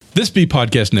This B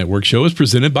Podcast Network show is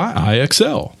presented by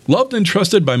IXL. Loved and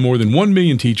trusted by more than 1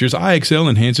 million teachers, IXL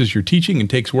enhances your teaching and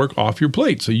takes work off your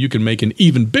plate so you can make an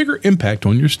even bigger impact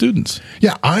on your students.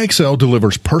 Yeah, IXL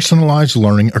delivers personalized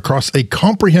learning across a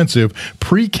comprehensive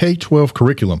pre-K-12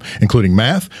 curriculum, including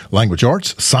math, language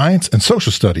arts, science, and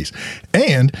social studies,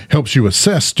 and helps you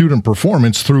assess student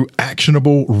performance through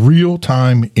actionable,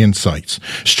 real-time insights.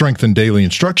 Strengthen daily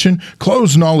instruction,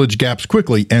 close knowledge gaps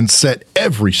quickly, and set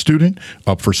every student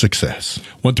up for success.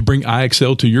 Want to bring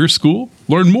IXL to your school?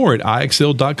 Learn more at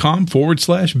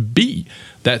IXL.com/B.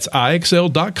 That's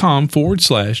IXL.com/BE.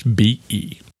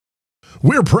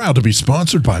 We're proud to be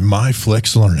sponsored by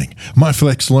MyFlex Learning.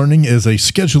 MyFlex Learning is a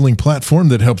scheduling platform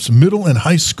that helps middle and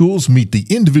high schools meet the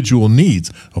individual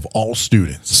needs of all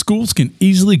students. Schools can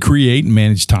easily create and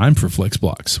manage time for flex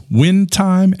blocks, win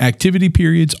time, activity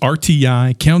periods,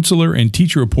 RTI, counselor and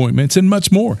teacher appointments, and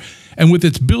much more. And with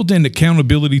its built-in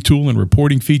accountability tool and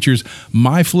reporting features,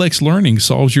 MyFlex Learning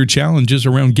solves your challenges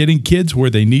around getting kids where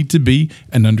they need to be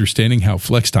and understanding how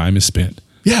flex time is spent.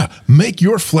 Yeah, make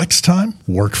your flex time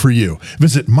work for you.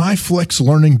 Visit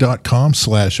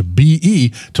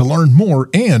myflexlearning.com/BE to learn more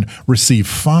and receive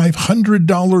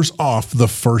 $500 off the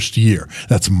first year.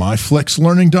 That's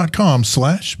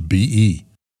myflexlearning.com/BE.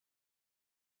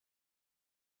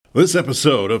 This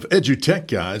episode of EduTech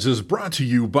Guys is brought to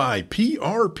you by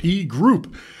PRP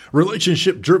Group,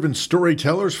 relationship-driven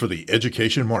storytellers for the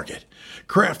education market.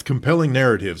 Craft compelling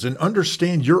narratives and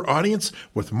understand your audience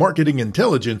with marketing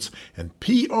intelligence and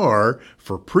PR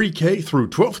for pre-K through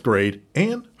 12th grade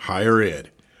and higher ed.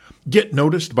 Get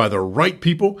noticed by the right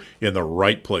people in the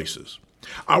right places.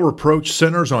 Our approach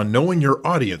centers on knowing your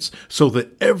audience so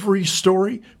that every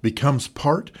story becomes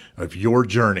part of your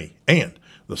journey and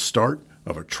the start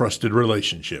of a trusted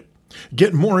relationship.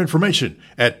 Get more information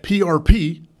at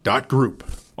prp.group.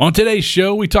 On today's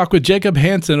show, we talk with Jacob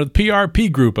Hanson of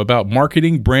PRP Group about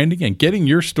marketing, branding, and getting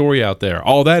your story out there.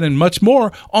 All that and much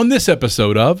more on this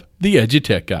episode of The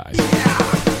EduTech Guys.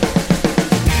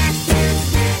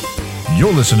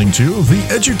 You're listening to The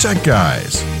EduTech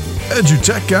Guys,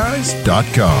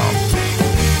 edutechguys.com.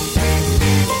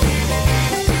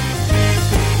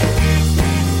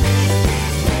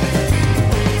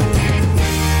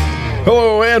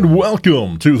 Hello and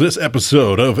welcome to this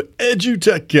episode of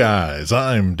EduTech Guys.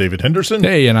 I'm David Henderson.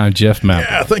 Hey, and I'm Jeff Malcolm.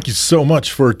 Yeah, thank you so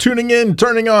much for tuning in,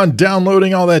 turning on,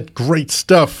 downloading, all that great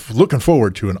stuff. Looking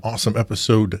forward to an awesome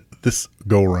episode this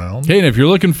go-round. Hey, and if you're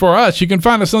looking for us, you can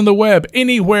find us on the web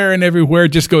anywhere and everywhere.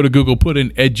 Just go to Google, put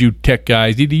in EduTech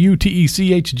Guys,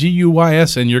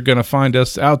 EDUTECHGUYS, and you're going to find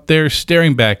us out there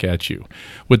staring back at you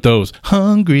with those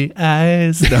hungry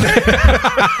eyes.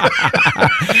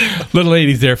 Little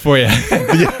ladies there for you.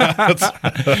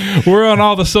 We're on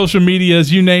all the social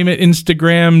medias, you name it,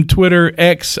 Instagram, Twitter,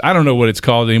 X, I don't know what it's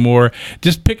called anymore.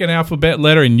 Just pick an alphabet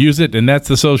letter and use it, and that's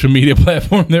the social media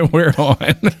platform that we're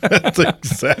on. That's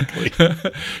exactly.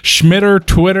 Schmitter,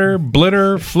 Twitter,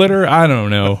 Blitter, Flitter, I don't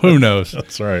know. Who knows?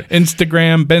 That's right.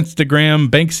 Instagram, Benstagram,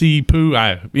 Banksy, Poo,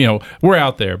 we're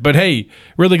out there. But hey,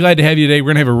 really glad to have you today.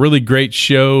 We're going to have a really great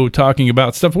show talking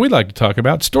about stuff we'd like to talk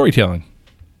about, storytelling.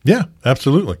 Yeah,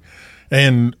 absolutely.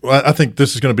 And I think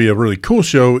this is going to be a really cool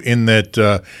show in that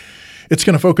it's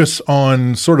going to focus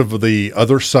on sort of the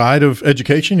other side of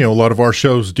education. You know, a lot of our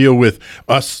shows deal with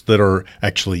us that are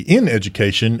actually in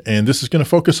education, and this is going to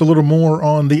focus a little more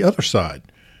on the other side.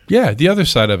 Yeah, the other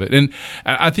side of it. And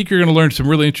I think you're going to learn some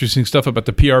really interesting stuff about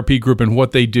the PRP Group and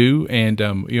what they do and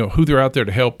who they're out there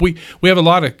to help. We have a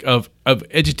lot of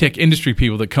edutech industry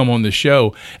people that come on the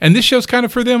show, and this show's kind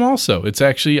of for them also. It's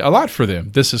actually a lot for them.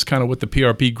 This is kind of what the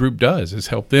PRP Group does, is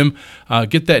help them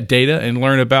get that data and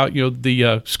learn about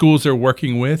the schools they're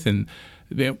working with and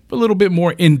a little bit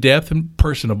more in-depth and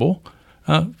personable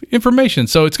information.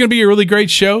 So it's going to be a really great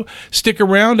show. Stick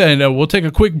around, and we'll take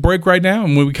a quick break right now.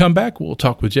 And when we come back, we'll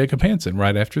talk with Jacob Hanson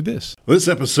right after this. This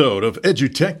episode of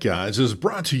EduTech Guys is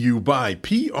brought to you by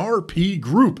PRP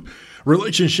Group,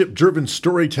 relationship-driven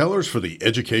storytellers for the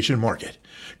education market.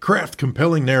 Craft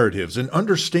compelling narratives and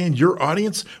understand your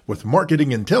audience with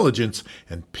marketing intelligence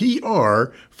and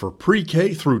PR for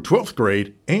pre-K through 12th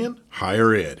grade and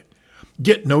higher ed.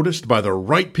 Get noticed by the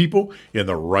right people in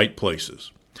the right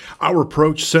places. Our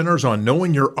approach centers on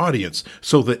knowing your audience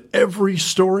so that every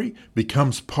story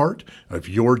becomes part of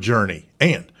your journey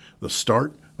and the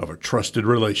start of a trusted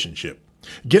relationship.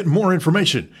 Get more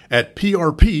information at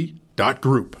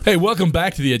prp.group. Hey, welcome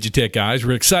back to the EduTech Guys.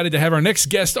 We're excited to have our next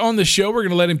guest on the show. We're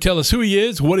going to let him tell us who he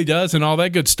is, what he does, and all that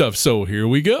good stuff. So here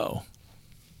we go.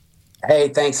 Hey,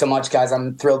 thanks so much, guys.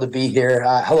 I'm thrilled to be here.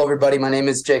 Hello, everybody. My name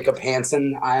is Jacob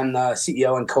Hanson. I am the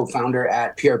CEO and co-founder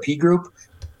at PRP Group.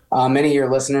 Many of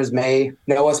your listeners may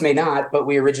know us, may not, but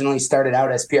we originally started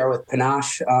out as PR with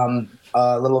Panache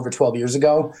a little over 12 years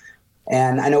ago.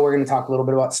 And I know we're going to talk a little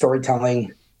bit about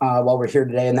storytelling while we're here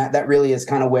today. And that really is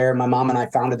kind of where my mom and I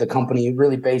founded the company,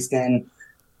 really based in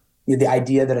the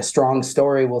idea that a strong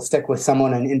story will stick with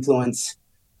someone and influence,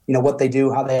 what they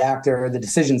do, how they act, or the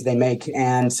decisions they make.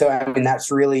 And so, I mean,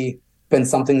 that's really been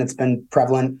something that's been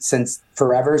prevalent since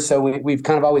forever. So we've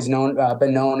kind of always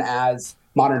been known as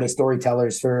modern day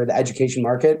storytellers for the education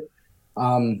market.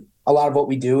 A lot of what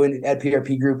we do at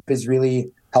PRP Group is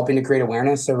really helping to create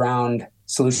awareness around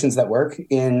solutions that work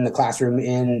in the classroom,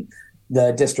 in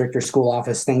the district or school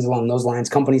office, things along those lines,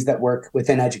 companies that work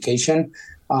within education,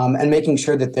 and making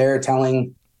sure that they're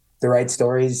telling the right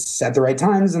stories at the right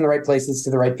times and the right places to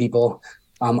the right people,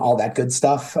 all that good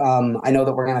stuff. I know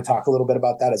that we're going to talk a little bit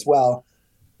about that as well.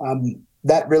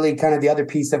 That really kind of the other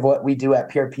piece of what we do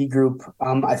at PRP Group.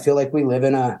 I feel like we live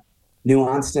in a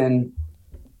nuanced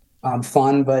and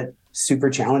fun but super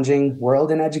challenging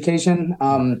world in education.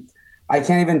 I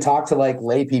can't even talk to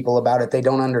lay people about it. They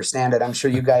don't understand it. I'm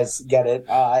sure you guys get it.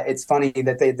 It's funny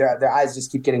that their eyes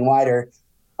just keep getting wider.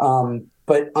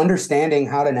 But understanding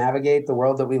how to navigate the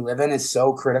world that we live in is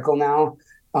so critical now.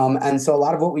 And so a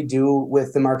lot of what we do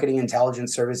with the marketing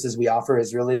intelligence services we offer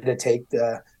is really to take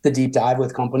the deep dive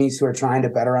with companies who are trying to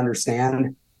better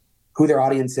understand who their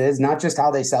audience is, not just how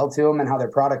they sell to them and how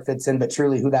their product fits in, but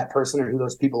truly who that person or who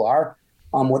those people are,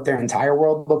 what their entire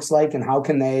world looks like, and how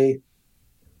can they,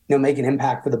 make an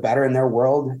impact for the better in their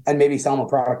world and maybe sell them a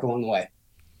product along the way.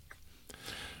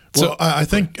 Well, I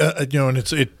think, and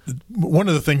it's one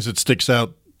of the things that sticks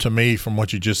out to me from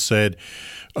what you just said,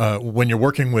 when you're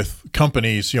working with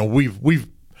companies,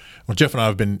 Jeff and I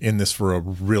have been in this for a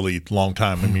really long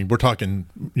time. I mean, we're talking,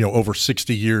 over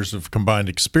 60 years of combined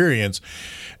experience.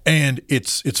 And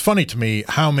it's funny to me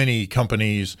how many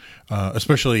companies,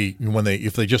 especially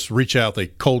if they just reach out, they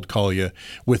cold call you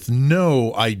with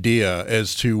no idea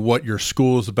as to what your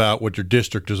school is about, what your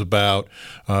district is about,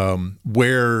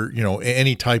 where,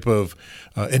 any type of,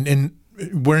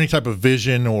 where any type of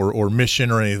vision or mission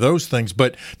or any of those things.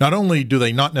 But not only do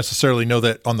they not necessarily know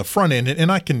that on the front end,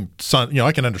 and I can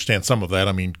understand some of that.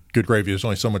 I mean, good gravy, there's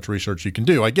only so much research you can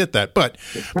do. I get that. But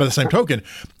by the same token,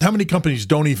 how many companies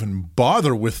don't even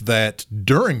bother with that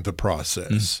during the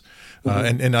process?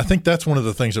 Mm-hmm. And I think that's one of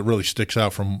the things that really sticks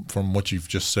out from what you've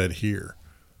just said here.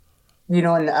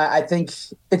 And I think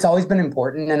it's always been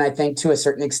important. And I think to a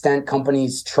certain extent,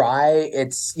 companies try.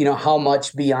 It's, how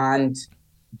much beyond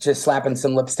just slapping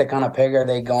some lipstick on a pig are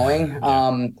they going,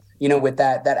 with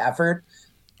that effort.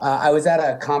 I was at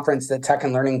a conference that Tech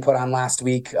and Learning put on last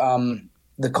week,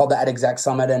 called the Ed Exec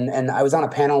Summit. And I was on a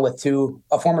panel with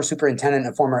a former superintendent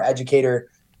and a former educator,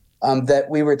 that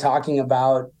we were talking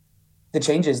about the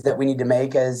changes that we need to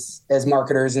make as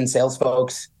marketers and sales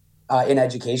folks in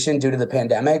education due to the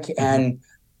pandemic. Mm-hmm. And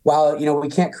while, we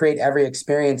can't create every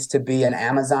experience to be an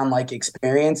Amazon-like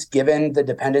experience, given the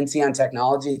dependency on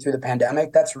technology through the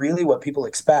pandemic, that's really what people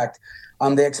expect.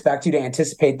 They expect you to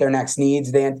anticipate their next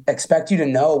needs. They expect you to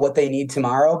know what they need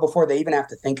tomorrow before they even have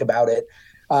to think about it.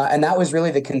 And that was really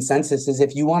the consensus, is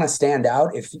if you want to stand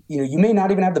out, if you may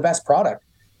not even have the best product,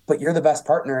 but you're the best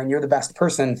partner and you're the best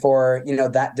person for,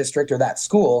 that district or that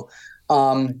school.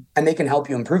 And they can help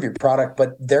you improve your product,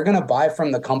 but they're going to buy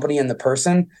from the company and the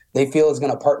person they feel is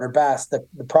going to partner best.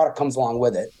 The product comes along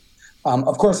with it.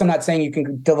 Of course, I'm not saying you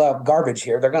can fill out garbage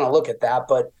here. They're going to look at that,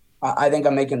 but I think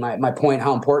I'm making my point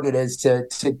how important it is to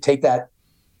take that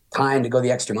time to go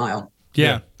the extra mile.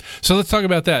 Yeah. So let's talk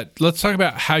about that. Let's talk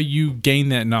about how you gain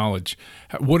that knowledge.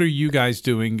 What are you guys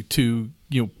doing to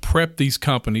prep these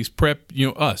companies, prep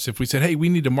us? If we said, hey, we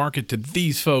need to market to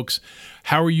these folks,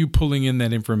 how are you pulling in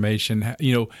that information?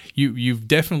 You've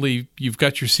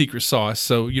got your secret sauce,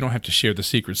 so you don't have to share the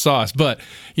secret sauce. But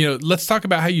let's talk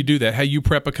about how you do that, how you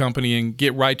prep a company and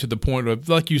get right to the point of,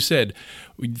 like you said,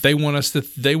 they want us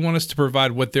to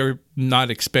provide what they're not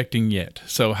expecting yet.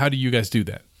 So how do you guys do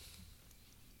that?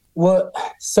 Well,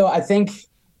 so I think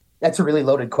that's a really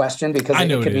loaded question because it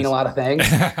could mean a lot of things,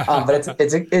 but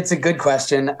it's a good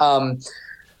question.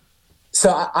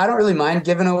 So I don't really mind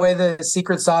giving away the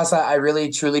secret sauce. I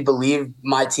really truly believe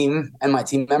my team and my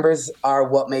team members are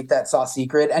what make that sauce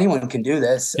secret. Anyone can do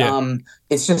this. Yeah.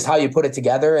 It's just how you put it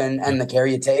together and the care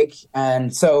you take.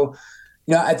 And so,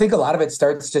 I think a lot of it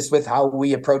starts just with how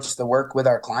we approach the work with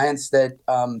our clients. That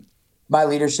my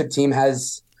leadership team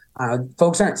has.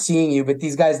 Folks aren't seeing you, but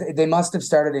these guys, they must have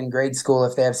started in grade school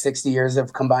if they have 60 years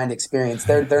of combined experience.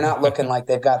 They're not looking like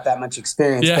they've got that much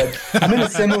experience. Yeah. But I'm in a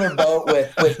similar boat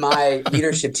with my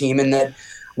leadership team in that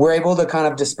we're able to kind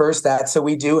of disperse that. So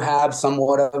we do have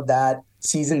somewhat of that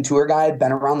seasoned tour guide,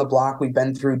 been around the block. We've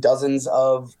been through dozens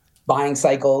of buying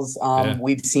cycles.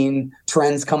 We've seen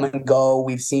trends come and go.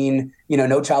 We've seen,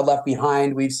 No Child Left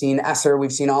Behind. We've seen Esser.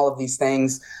 We've seen all of these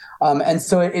things. And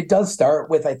so it does start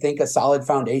with, I think, a solid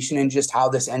foundation in just how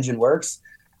this engine works.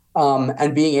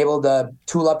 And being able to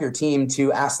tool up your team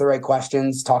to ask the right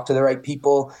questions, talk to the right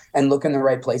people, and look in the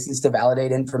right places to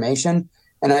validate information.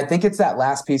 And I think it's that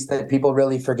last piece that people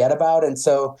really forget about. And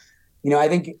so, I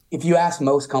think if you ask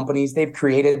most companies, they've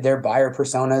created their buyer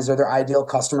personas or their ideal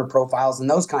customer profiles and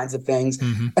those kinds of things.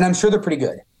 Mm-hmm. And I'm sure they're pretty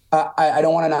good. I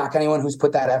don't want to knock anyone who's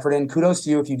put that effort in. Kudos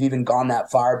to you if you've even gone that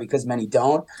far, because many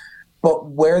don't. But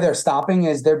where they're stopping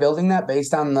is they're building that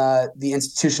based on the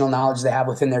institutional knowledge they have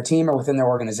within their team or within their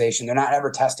organization. They're not ever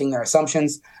testing their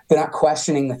assumptions. They're not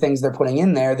questioning the things they're putting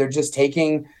in there. They're just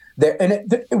taking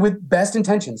with best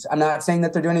intentions. I'm not saying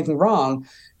that they're doing anything wrong.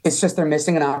 It's just they're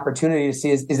missing an opportunity to see,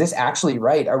 is this actually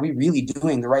right? Are we really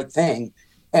doing the right thing?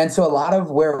 And so a lot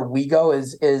of where we go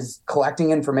is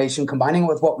collecting information, combining it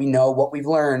with what we know, what we've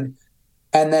learned,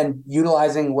 and then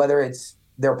utilizing, whether it's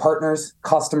their partners,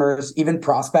 customers, even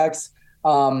prospects,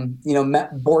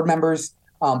 board members,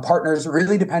 partners. It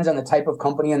really depends on the type of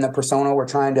company and the persona we're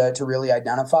trying to really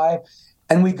identify.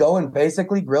 And we go and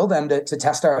basically grill them to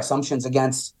test our assumptions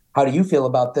against, how do you feel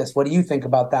about this? What do you think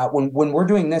about that? When we're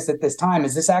doing this at this time,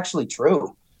 is this actually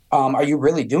true? Are you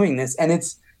really doing this? And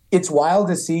it's wild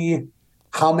to see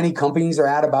how many companies are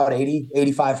at about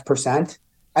 80-85%.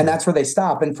 And that's where they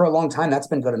stop. And for a long time, that's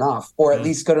been good enough, or at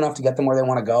least good enough to get them where they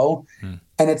want to go.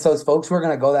 And it's those folks who are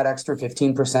going to go that extra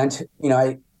 15%.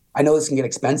 I know this can get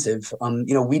expensive.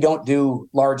 We don't do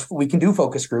we can do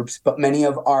focus groups, but many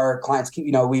of our clients,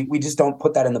 we just don't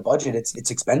put that in the budget.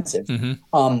 It's expensive.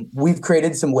 Mm-hmm. We've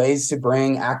created some ways to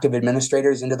bring active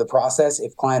administrators into the process.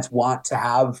 If clients want to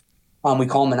have, we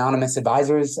call them anonymous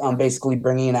advisors, basically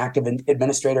bringing an active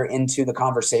administrator into the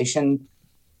conversation.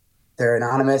 They're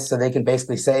anonymous, so they can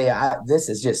basically say, this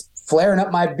is just flaring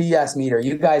up my BS meter.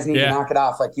 You guys need to knock it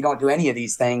off. Like, you don't do any of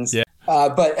these things. Yeah.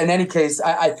 But in any case,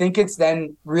 I think it's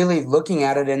then really looking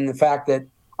at it in the fact that,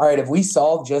 all right, if we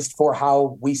solve just for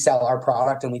how we sell our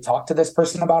product and we talk to this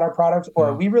person about our product, or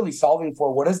are we really solving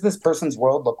for what does this person's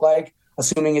world look like,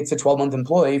 assuming it's a 12-month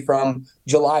employee from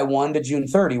July 1 to June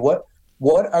 30? What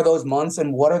are those months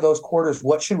and what are those quarters?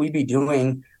 What should we be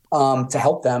doing to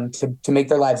help them to make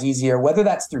their lives easier, whether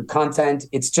that's through content,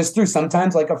 it's just through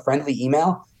sometimes like a friendly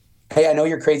email. Hey, I know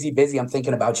you're crazy busy. I'm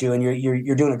thinking about you and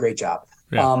you're doing a great job.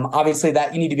 Yeah. Obviously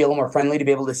that you need to be a little more friendly to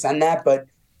be able to send that, but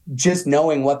just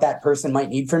knowing what that person might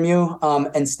need from you,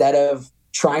 instead of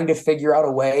trying to figure out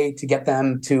a way to get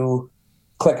them to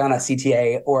click on a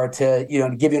CTA or to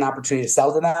give you an opportunity to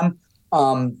sell to them.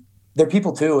 They're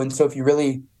people too. And so if you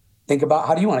really think about,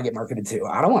 how do you want to get marketed to?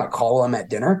 I don't want to call them at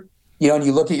dinner. And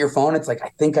you look at your phone, it's like, I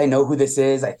think I know who this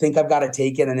is. I think I've got to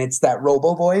take it. And it's that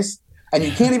robo voice. And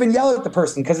you can't even yell at the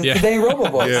person because it's the dang robo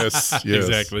voice. Yes,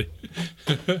 exactly.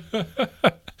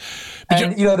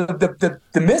 And, the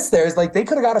miss there is like, they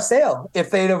could have got a sale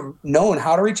if they'd have known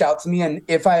how to reach out to me and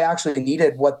if I actually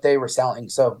needed what they were selling.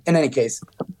 So in any case.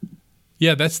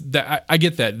 Yeah, I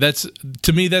get that.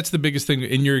 To me, that's the biggest thing.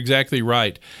 And you're exactly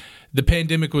right. The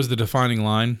pandemic was the defining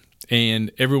line.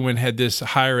 And everyone had this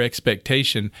higher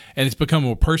expectation, and it's become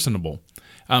more personable.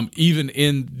 Even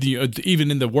in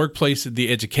the workplace,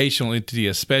 the educational entity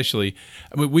especially.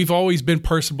 I mean, we've always been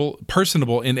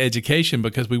personable in education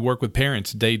because we work with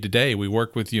parents day to day. We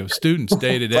work with students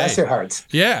day to day. Bless your hearts.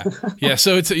 Yeah.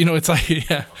 So it's it's like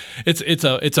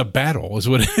it's a battle is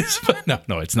what it is. But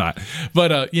no, it's not.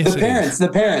 But yes, the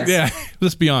parents. Yeah,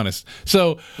 let's be honest.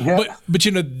 So, but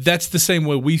that's the same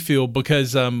way we feel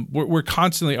because we're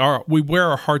constantly we wear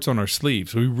our hearts on our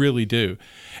sleeves. We really do,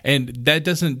 and that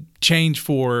doesn't change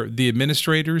for the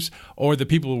administrators or the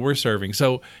people we're serving.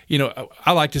 So,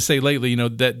 I like to say lately,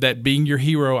 that being your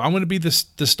hero, I want to be the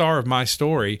star of my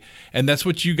story. And that's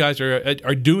what you guys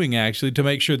are doing actually to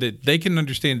make sure that they can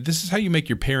understand this is how you make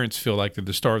your parents feel like they're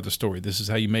the star of the story. This is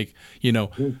how you make,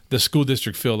 the school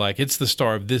district feel like it's the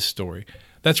star of this story.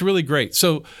 That's really great.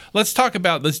 So let's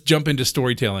jump into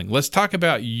storytelling. Let's talk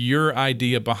about your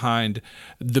idea behind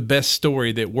the best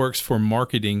story that works for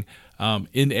marketing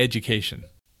in education.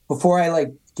 Before I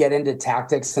get into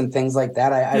tactics and things like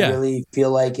that, I really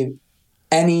feel like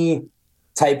any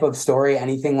type of story,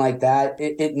 anything like that,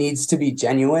 it needs to be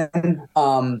genuine.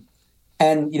 And,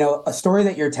 a story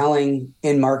that you're telling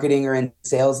in marketing or in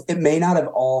sales, it may not have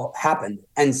all happened.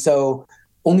 And so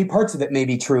only parts of it may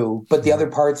be true, but the other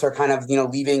parts are kind of,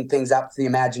 leaving things up to the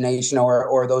imagination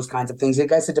or those kinds of things. I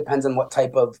guess it depends on what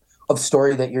type of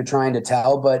story that you're trying to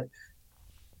tell. But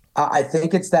I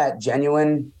think it's that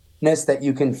genuine genuineness that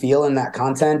you can feel in that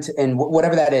content, and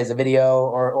whatever that is, a video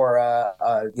or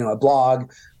a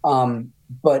blog.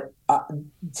 But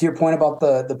to your point about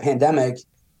the pandemic,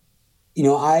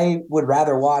 I would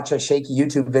rather watch a shaky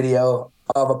YouTube video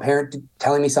of a parent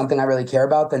telling me something I really care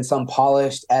about than some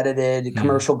polished, edited,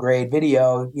 commercial grade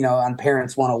video, on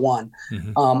Parents 101.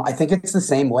 I think it's the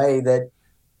same way that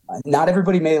not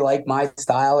everybody may like my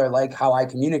style or like how I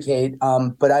communicate,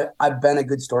 but I've been a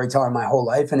good storyteller my whole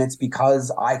life, and it's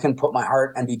because I can put my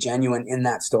heart and be genuine in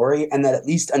that story, and that at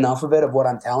least enough of it of what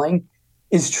I'm telling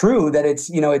is true, that it's,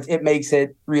 it makes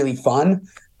it really fun.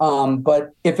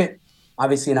 But if it,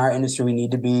 obviously in our industry, we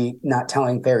need to be not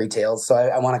telling fairy tales. So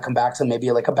I want to come back to maybe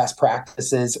like a best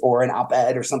practices or an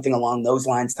op-ed or something along those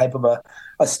lines type of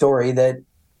a story that,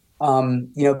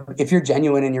 if you're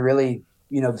genuine and you're really,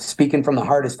 speaking from the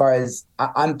heart, as far as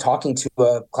I'm talking to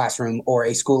a classroom or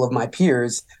a school of my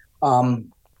peers,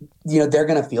 they're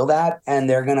going to feel that, and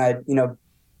they're going to,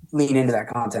 lean into that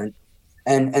content.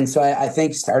 And so I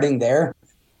think starting there,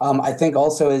 I think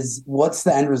also is, what's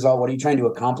the end result? What are you trying to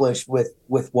accomplish with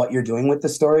what you're doing with the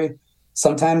story?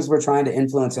 Sometimes we're trying to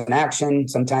influence an action.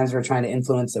 Sometimes we're trying to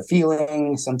influence a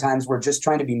feeling. Sometimes we're just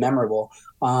trying to be memorable,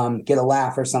 get a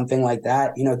laugh or something like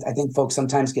that. I think folks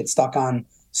sometimes get stuck on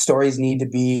stories need to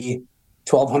be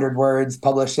 1,200 words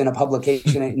published in a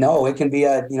publication. No, it can be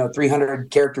a 300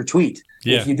 character tweet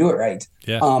if you do it right.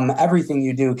 Yeah. Everything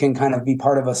you do can kind of be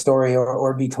part of a story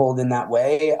or be told in that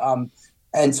way.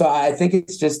 And so I think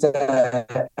it's just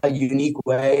a unique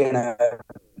way and a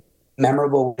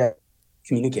memorable way to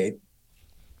communicate.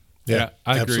 Yeah,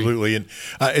 I agree. Absolutely. And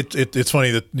it's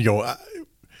funny that,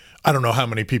 I don't know how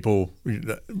many people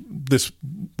this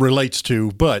relates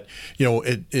to, but,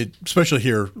 it especially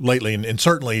here lately and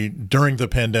certainly during the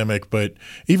pandemic, but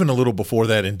even a little before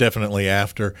that and definitely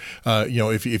after,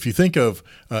 if you think of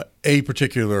a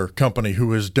particular company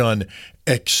who has done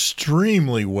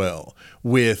extremely well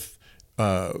with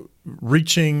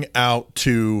reaching out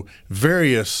to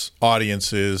various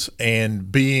audiences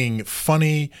and being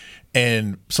funny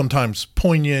and sometimes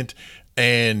poignant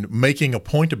and making a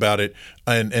point about it,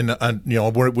 and we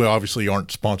obviously aren't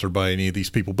sponsored by any of these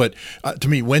people, but to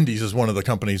me, Wendy's is one of the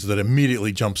companies that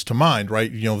immediately jumps to mind,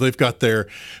 right? They've got their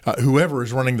whoever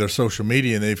is running their social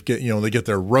media, and they get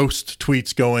their roast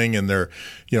tweets going, and their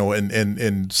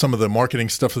and some of the marketing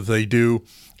stuff that they do.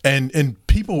 And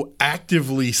people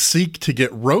actively seek to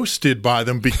get roasted by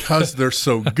them because they're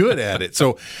so good at it.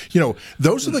 So,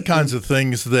 those are the kinds of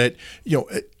things that,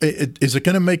 is it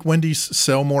going to make Wendy's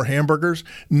sell more hamburgers?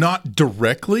 Not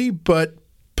directly, but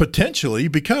potentially,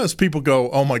 because people go,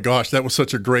 oh my gosh, that was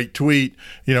such a great tweet.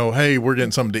 Hey, we're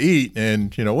getting something to eat.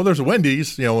 And, well, there's a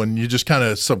Wendy's, and you just kind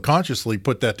of subconsciously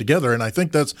put that together. And I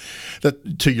think that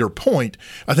to your point,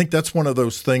 I think that's one of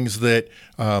those things that,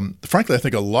 frankly, I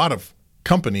think a lot of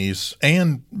companies,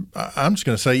 and I'm just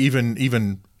going to say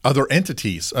even other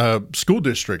entities, school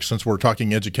districts, since we're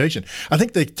talking education, I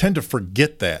think they tend to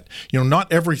forget that.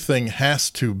 Not everything has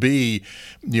to be,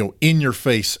 in your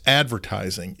face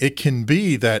advertising. It can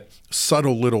be that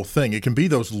subtle little thing. It can be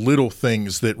those little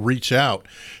things that reach out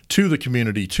to the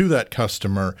community, to that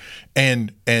customer,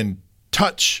 and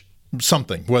touch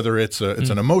something, whether it's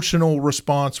an emotional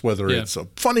response, whether it's a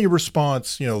funny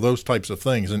response, those types of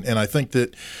things. And I think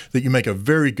that you make a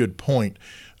very good point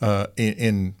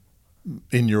in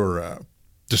your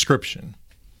description.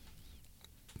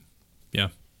 Yeah.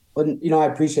 Well, I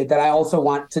appreciate that. I also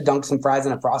want to dunk some fries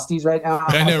in a Frosties right now.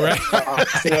 I know, right?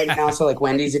 Right now, so like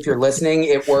Wendy's, if you're listening,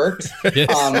 it worked. Yes.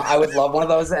 I would love one of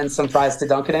those and some fries to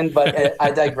dunk it in. But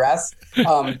I digress.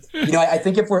 I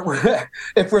think if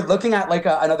we're looking at like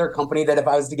another company, that if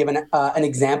I was to give an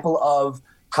example of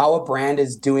how a brand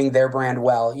is doing their brand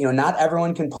well, not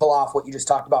everyone can pull off what you just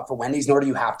talked about for Wendy's, nor do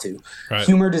you have to. Right.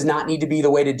 Humor does not need to be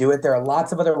the way to do it. There are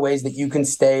lots of other ways that you can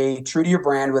stay true to your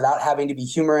brand without having to be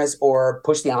humorous or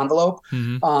push the envelope.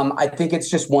 Mm-hmm. I think it's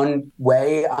just one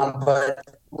way, but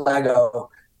Lego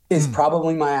is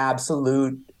probably my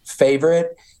absolute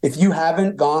favorite. If you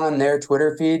haven't gone on their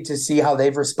Twitter feed to see how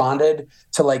they've responded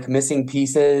to like missing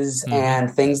pieces and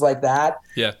things like that,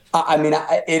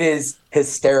 it is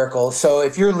hysterical. So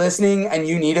if you're listening and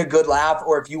you need a good laugh,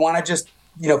 or if you want to just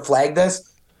flag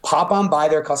this, pop on by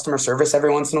their customer service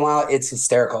every once in a while. It's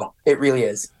hysterical. It really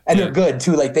is, and they're good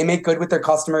too. Like they make good with their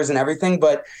customers and everything.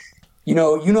 But I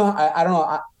don't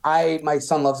know. My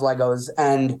son loves Legos,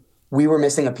 and we were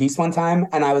missing a piece one time,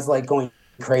 and I was like going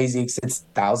crazy because it's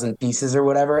 1,000 pieces or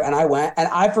whatever, and I went and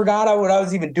I forgot what I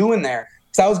was even doing there,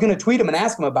 because I was going to tweet him and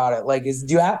ask him about it, like, do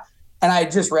you have, and I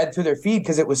just read through their feed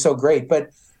because it was so great.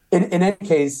 But in any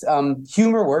case,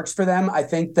 humor works for them. I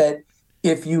think that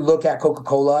if you look at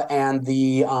Coca-Cola and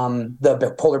the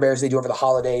polar bears they do over the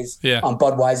holidays,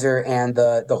 Budweiser and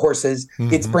the horses,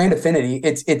 it's brand affinity.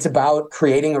 It's about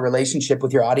creating a relationship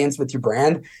with your audience, with your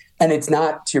brand. And it's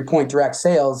not, to your point, direct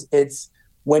sales. It's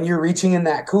when you're reaching in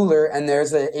that cooler and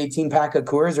there's an 18-pack of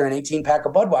Coors or an 18-pack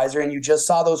of Budweiser and you just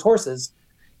saw those horses,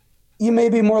 you may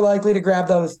be more likely to grab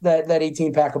that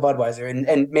 18-pack of Budweiser.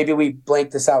 And maybe we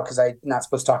blanked this out because I'm not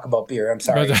supposed to talk about beer. I'm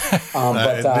sorry.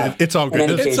 But it's all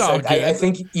good. It's all good. I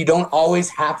think you don't always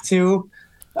have to.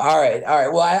 All right.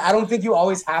 Well, I don't think you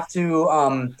always have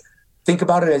to think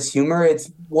about it as humor.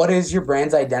 It's what is your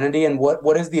brand's identity and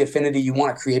what is the affinity you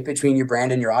want to create between your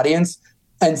brand and your audience.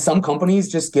 And some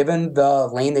companies, just given the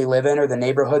lane they live in or the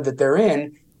neighborhood that they're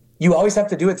in, you always have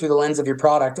to do it through the lens of your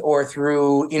product or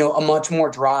through, a much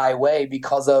more dry way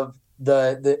because of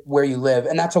the where you live.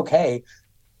 And that's okay.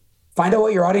 Find out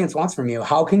what your audience wants from you.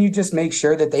 How can you just make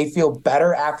sure that they feel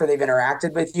better after they've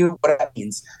interacted with you? What that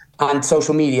means on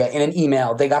social media, in an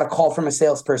email, they got a call from a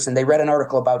salesperson, they read an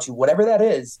article about you, whatever that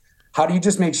is. How do you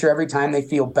just make sure every time they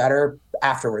feel better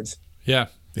afterwards? Yeah.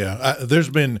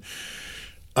 There's been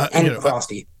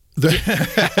Frosty. There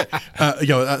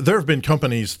have been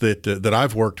companies that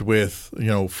I've worked with,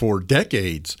 for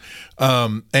decades,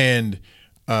 and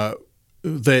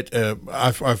that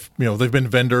I've they've been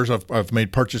vendors. I've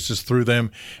made purchases through them,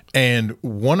 and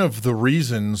one of the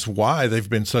reasons why they've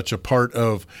been such a part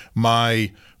of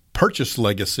my purchase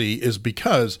legacy is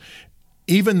because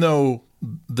even though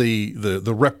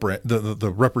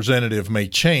the representative may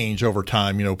change over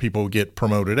time, people get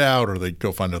promoted out or they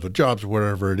go find other jobs or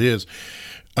whatever it is.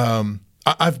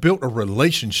 I've built a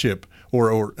relationship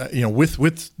or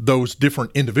with those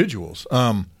different individuals.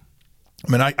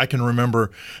 I can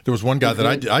remember there was one guy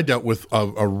that I dealt with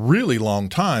a really long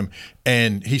time,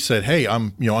 and he said, "Hey,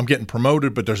 I'm getting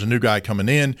promoted, but there's a new guy coming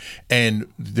in," and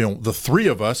the three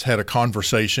of us had a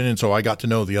conversation, and so I got to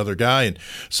know the other guy,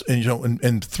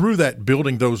 and through that,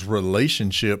 building those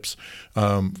relationships,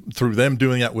 through them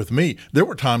doing that with me, there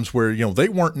were times where they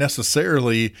weren't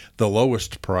necessarily the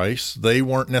lowest price, they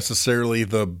weren't necessarily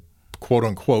the quote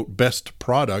unquote best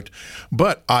product,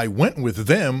 but I went with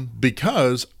them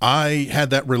because I had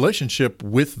that relationship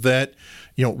with that,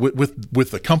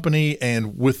 with the company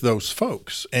and with those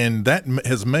folks. And that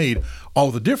has made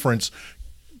all the difference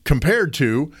compared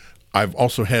to, I've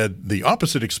also had the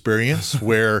opposite experience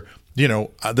where, there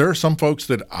are some folks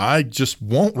that I just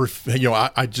won't,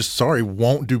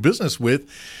 won't do business with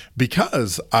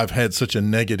because I've had such a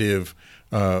negative,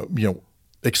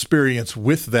 experience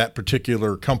with that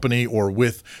particular company or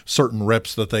with certain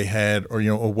reps that they had or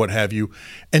what have you.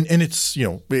 And it's,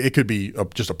 it could be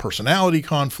just a personality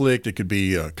conflict. It could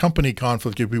be a company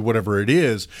conflict. It could be whatever it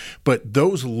is. But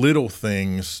those little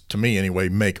things, to me anyway,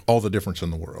 make all the difference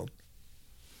in the world.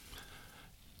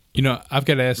 I've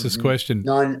got to ask this question.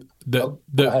 Go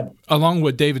ahead. Along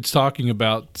what David's talking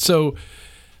about. So,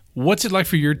 what's it like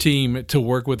for your team to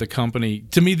work with a company?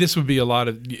 To me, this would be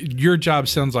your job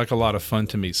sounds like a lot of fun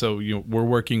to me. So, we're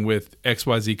working with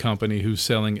XYZ company who's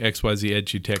selling XYZ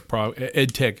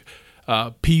edtech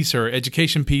piece or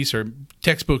education piece or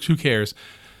textbooks, who cares?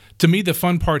 To me, the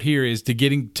fun part here is to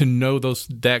getting to know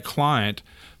that client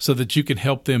so that you can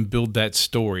help them build that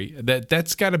story.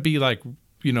 That's got to be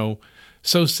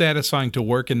so satisfying to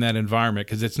work in that environment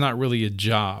because it's not really a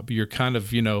job. You're kind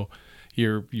of, you're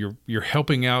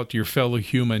helping out your fellow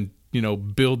human,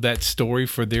 build that story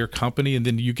for their company, and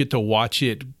then you get to watch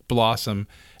it blossom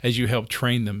as you help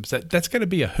train them. That's got to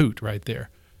be a hoot right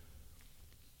there.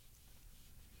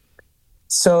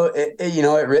 So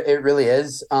it really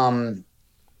is.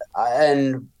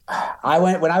 And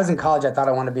when I was in college, I thought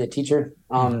I wanted to be a teacher.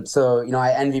 So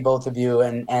I envy both of you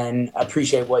and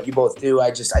appreciate what you both do.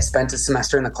 I spent a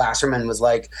semester in the classroom and was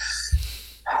like,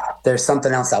 there's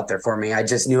something else out there for me. I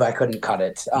just knew I couldn't cut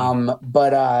it. So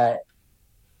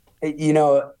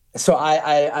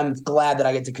I'm glad that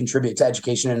I get to contribute to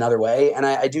education in another way. And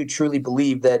I do truly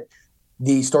believe that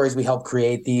the stories we help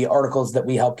create, the articles that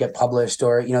we help get published,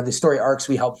 or, the story arcs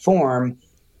we help form,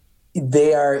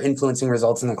 they are influencing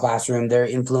results in the classroom. They're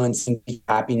influencing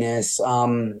happiness,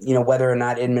 whether or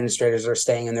not administrators are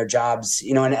staying in their jobs,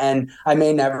 and I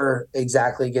may never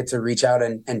exactly get to reach out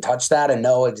and touch that and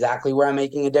know exactly where I'm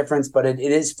making a difference, but it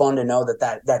is fun to know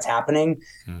that's happening.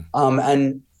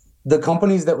 And the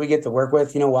companies that we get to work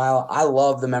with, while I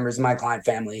love the members of my client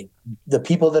family, the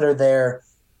people that are there,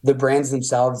 the brands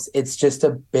themselves, it's just a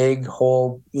big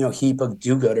whole, heap of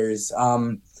do-gooders.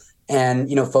 And,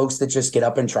 folks that just get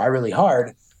up and try really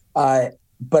hard.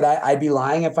 But I'd be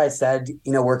lying if I said,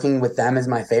 working with them is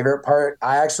my favorite part.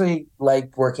 I actually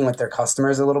like working with their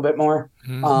customers a little bit more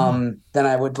than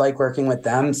I would like working with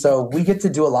them. So we get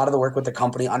to do a lot of the work with the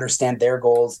company, understand their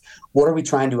goals. What are we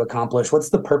trying to accomplish?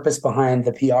 What's the purpose behind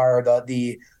the PR or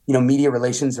the media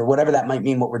relations or whatever that might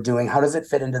mean, what we're doing? How does it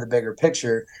fit into the bigger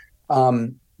picture?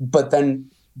 But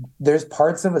then there's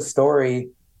parts of a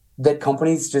story that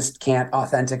companies just can't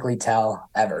authentically tell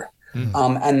ever.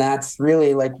 And that's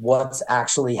really like what's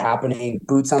actually happening,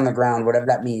 boots on the ground, whatever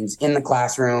that means, in the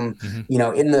classroom,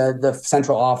 in the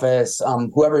central office,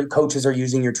 whoever coaches are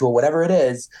using your tool, whatever it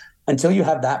is, until you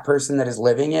have that person that is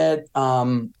living it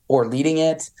or leading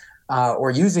it or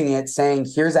using it, saying,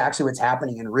 here's actually what's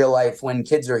happening in real life when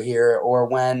kids are here or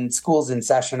when school's in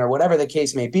session or whatever the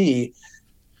case may be.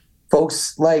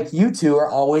 Folks like you two are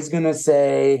always going to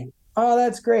say, oh,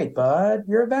 that's great, bud,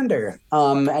 you're a vendor.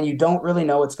 And you don't really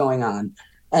know what's going on.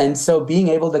 And so being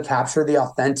able to capture the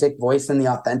authentic voice and the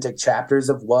authentic chapters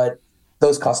of what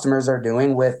those customers are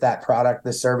doing with that product,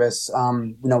 the service,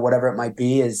 whatever it might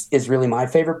be is really my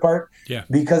favorite part. Yeah.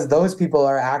 Because those people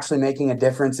are actually making a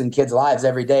difference in kids' lives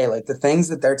every day. Like the things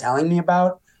that they're telling me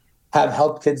about have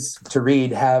helped kids to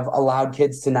read, have allowed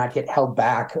kids to not get held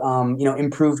back,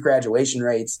 improved graduation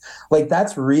rates. Like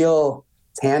that's real,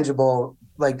 tangible.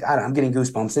 Like, I'm getting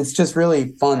goosebumps. It's just really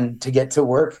fun to get to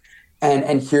work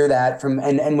and hear that from,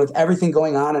 and with everything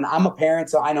going on. And I'm a parent,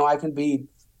 so I know I can be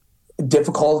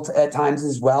difficult at times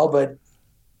as well. But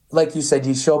like you said,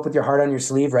 you show up with your heart on your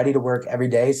sleeve, ready to work every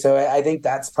day. So I think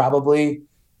that's probably,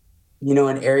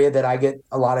 an area that I get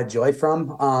a lot of joy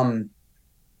from.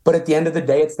 But at the end of the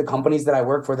day, it's the companies that I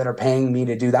work for that are paying me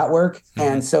to do that work.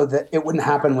 And so that it wouldn't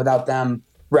happen without them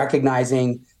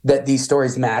recognizing that these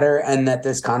stories matter and that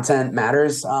this content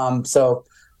matters. It's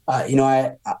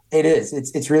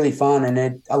really fun.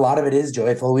 And a lot of it is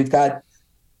joyful. We've got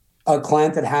a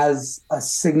client that has a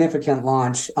significant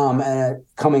launch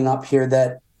coming up here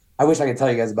that I wish I could tell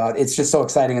you guys about. It's just so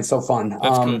exciting and so fun.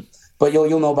 That's cool. But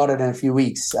you'll know about it in a few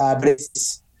weeks. But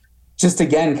it's just,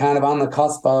 again, kind of on the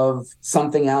cusp of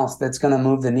something else that's going to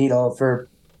move the needle for,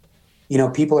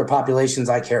 people or populations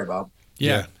I care about.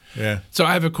 Yeah. So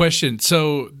I have a question.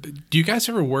 So do you guys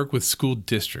ever work with school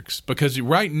districts? Because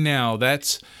right now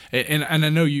and I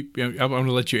know I'm going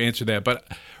to let you answer that, but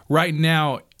right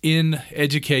now in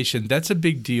education, that's a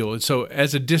big deal. And so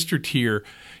as a district here,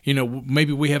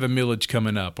 maybe we have a millage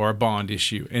coming up or a bond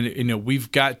issue, and,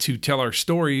 we've got to tell our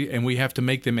story and we have to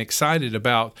make them excited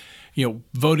about,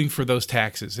 voting for those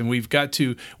taxes. And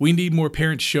we need more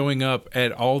parents showing up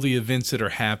at all the events that are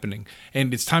happening.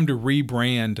 And it's time to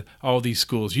rebrand all these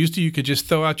schools. Used to, you could just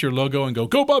throw out your logo and go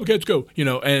Bobcats, go,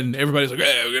 and everybody's like,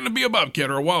 hey, we're going to be a Bobcat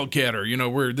or a Wildcat, or,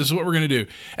 this is what we're going to do.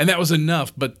 And that was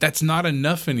enough, but that's not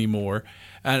enough anymore.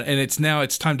 And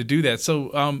it's time to do that.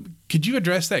 So could you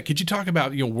address that? Could you talk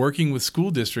about, working with school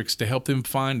districts to help them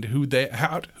find who they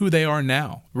are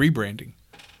now, rebranding?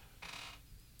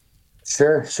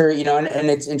 Sure. And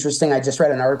it's interesting. I just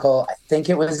read an article. I think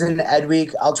it was in Ed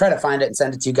Week. I'll try to find it and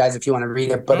send it to you guys if you want to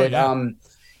read it. But it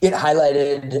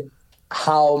highlighted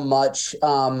how much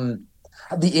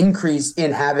the increase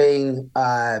in having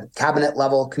cabinet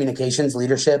level communications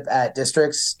leadership at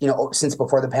districts, since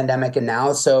before the pandemic and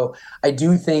now. So I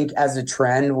do think as a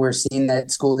trend, we're seeing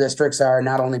that school districts are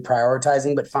not only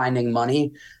prioritizing, but finding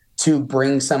money to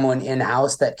bring someone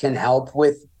in-house that can help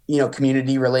with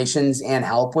community relations and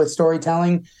help with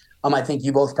storytelling. I think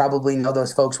you both probably know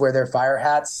those folks wear their fire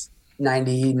hats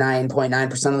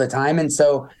 99.9% of the time. And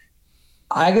so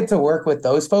I get to work with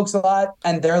those folks a lot,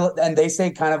 and they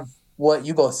say kind of what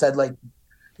you both said, like,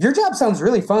 your job sounds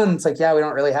really fun. It's like, yeah, we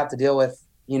don't really have to deal with,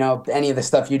 any of the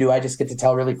stuff you do. I just get to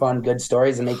tell really fun, good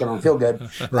stories and make them feel good.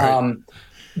 Right.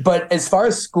 But as far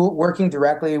as working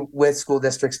directly with school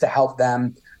districts to help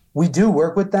them, we do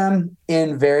work with them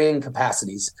in varying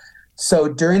capacities. So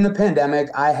during the pandemic,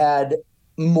 I had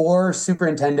more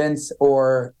superintendents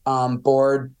or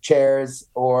board chairs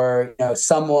or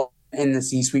someone in the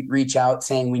C-suite reach out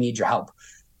saying, we need your help.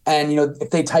 And,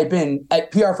 if they type in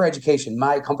at PR for Education,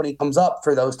 my company comes up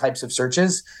for those types of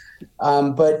searches.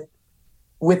 But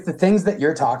with the things that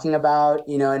you're talking about,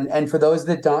 and for those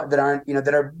that aren't,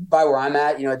 that are by where I'm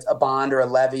at, it's a bond or a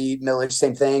levy, millage,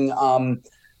 same thing.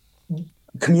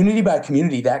 Community by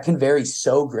community, that can vary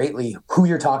so greatly who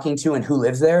you're talking to and who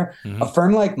lives there. Mm-hmm. A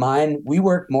firm like mine, we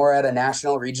work more at a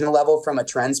national, regional level from a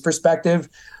trends perspective.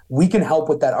 We can help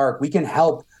with that arc. We can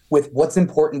help with what's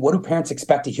important. What do parents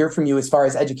expect to hear from you as far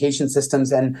as education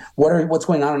systems and what's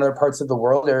going on in other parts of the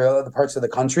world or other parts of the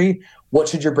country? What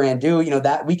should your brand do?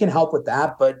 That we can help with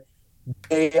that. But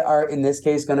they are in this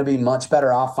case going to be much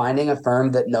better off finding a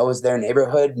firm that knows their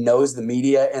neighborhood, knows the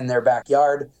media in their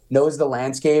backyard, knows the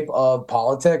landscape of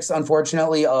politics,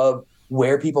 unfortunately, of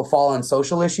where people fall on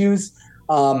social issues.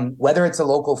 Whether it's a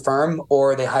local firm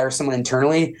or they hire someone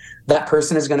internally, that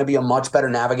person is going to be a much better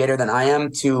navigator than I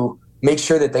am to make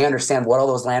sure that they understand what all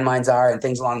those landmines are and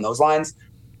things along those lines.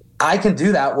 I can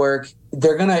do that work.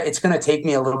 It's gonna take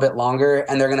me a little bit longer,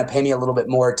 and they're gonna pay me a little bit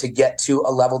more to get to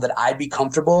a level that I'd be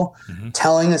comfortable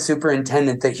telling a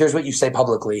superintendent that here's what you say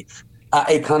publicly.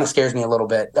 It kind of scares me a little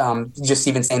bit, just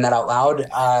even saying that out loud.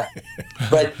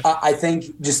 But I think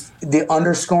just the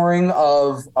underscoring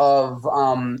of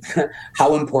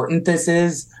how important this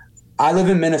is. I live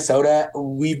in Minnesota.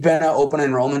 We've been an open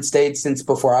enrollment state since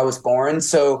before I was born,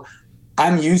 so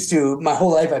I'm used to my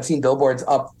whole life. I've seen billboards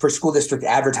up for school district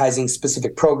advertising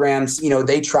specific programs.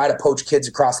 They try to poach kids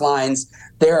across lines.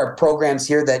 There are programs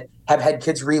here that have had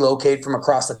kids relocate from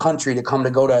across the country to come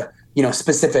to go to,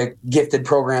 specific gifted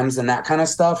programs and that kind of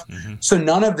stuff. So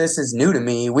none of this is new to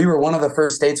me. We were one of the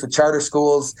first states with charter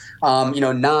schools,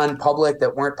 non-public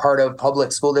that weren't part of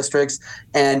public school districts.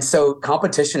 And so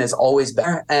competition is always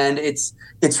there. And it's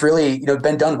really,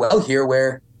 been done well here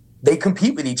where they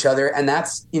compete with each other. And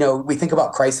that's, we think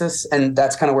about crisis, and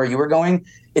that's kind of where you were going.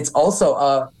 It's also,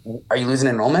 are you losing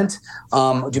enrollment?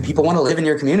 Do people want to live in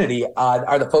your community?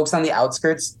 Are the folks on the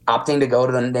outskirts opting to go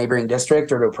to the neighboring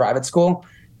district or to a private school?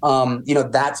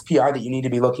 That's PR that you need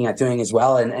to be looking at doing as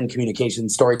well, and communication,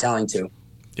 storytelling too.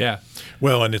 Yeah.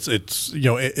 Well, and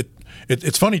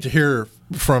it's funny to hear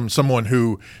from someone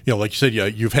who, like you said,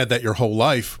 you've had that your whole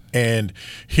life, and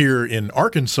here in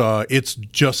Arkansas, it's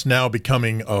just now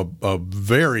becoming a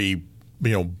very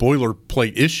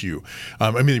boilerplate issue.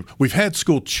 We've had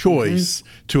school choice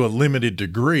to a limited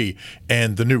degree,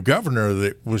 and the new governor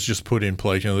that was just put in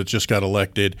place, that just got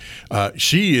elected,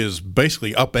 she is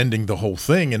basically upending the whole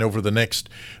thing, and over the next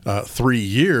 3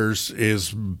 years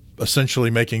is essentially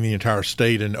making the entire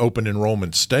state an open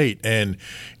enrollment state, and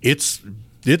it's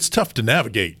tough to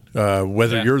navigate,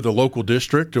 whether you're the local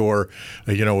district or,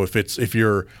 if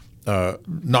you're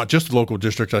not just the local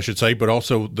district, I should say, but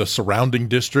also the surrounding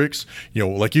districts.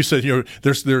 Like you said,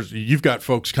 you've got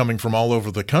folks coming from all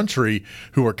over the country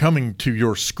who are coming to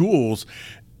your schools.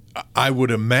 I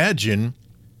would imagine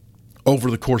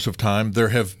over the course of time, there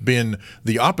have been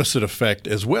the opposite effect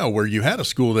as well, where you had a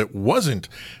school that wasn't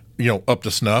up to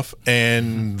snuff,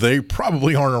 and they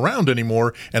probably aren't around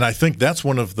anymore. And I think that's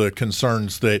one of the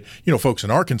concerns that, folks in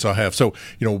Arkansas have. So,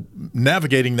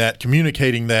 navigating that,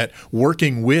 communicating that,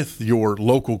 working with your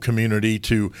local community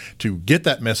to get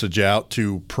that message out,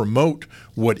 to promote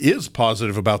what is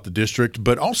positive about the district.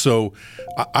 But also,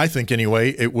 I think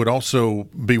anyway, it would also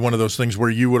be one of those things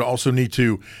where you would also need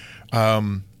to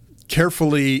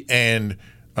carefully and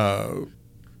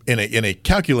in a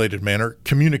calculated manner,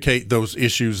 communicate those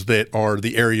issues that are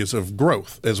the areas of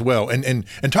growth as well, and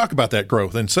talk about that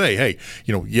growth and say, hey,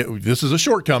 this is a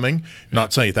shortcoming.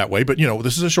 Not saying it that way, but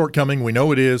this is a shortcoming. We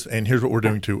know it is, and here's what we're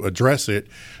doing to address it.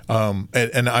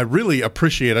 And I really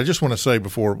appreciate. I just want to say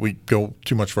before we go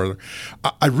too much further,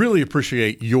 I really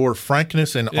appreciate your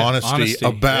frankness and honesty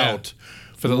about.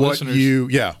 For the listeners.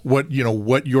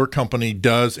 What your company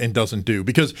does and doesn't do.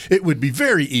 Because it would be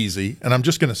very easy, and I'm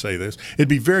just going to say this, it'd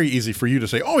be very easy for you to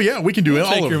say, oh, yeah, we can do all of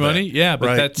that. Take your money, yeah, but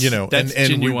right? that's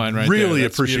genuine right there. Really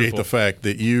appreciate the fact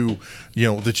that you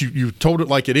told it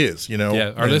like it is,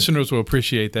 Yeah, our listeners will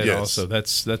appreciate that also.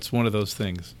 That's one of those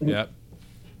things, yeah.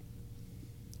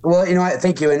 Well,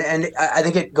 thank you. And I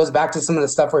think it goes back to some of the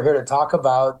stuff we're here to talk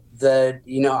about, that,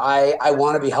 I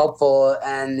want to be helpful.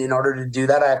 And in order to do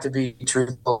that, I have to be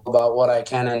truthful about what I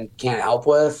can and can't help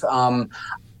with.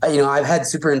 I've had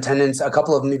superintendents, a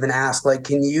couple of them even ask, like,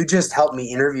 can you just help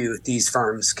me interview these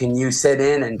firms? Can you sit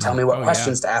in and tell me what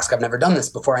questions to ask? I've never done this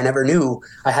before. I never knew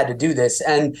I had to do this.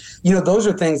 And, those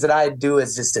are things that I do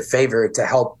as just a favor to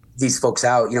help these folks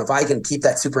out. If I can keep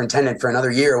that superintendent for another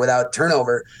year without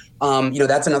turnover,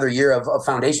 that's another year of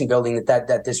foundation building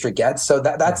that district gets. So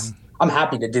that's I'm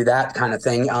happy to do that kind of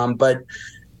thing. But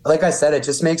like I said, it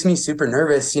just makes me super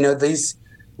nervous. These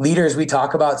leaders we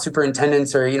talk about,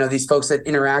 superintendents, or these folks that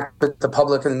interact with the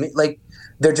public, and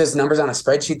they're just numbers on a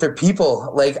spreadsheet. They're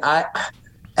people. I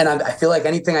feel like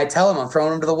anything I tell them, I'm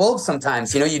throwing them to the wolves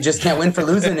sometimes. You just can't win for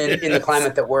losing in the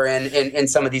climate that we're in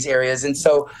some of these areas. And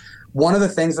so one of the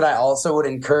things that I also would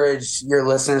encourage your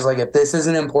listeners, like if this is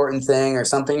an important thing or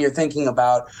something you're thinking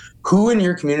about, who in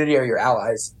your community are your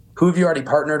allies? Who have you already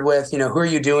partnered with? Who are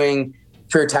you doing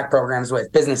career tech programs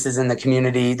with? Businesses in the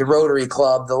community, the Rotary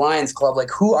Club, the Lions Club,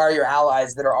 who are your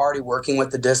allies that are already working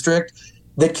with the district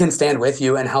that can stand with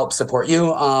you and help support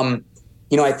you?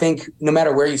 I think no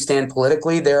matter where you stand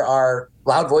politically, there are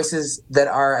loud voices that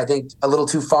are, I think, a little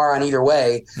too far on either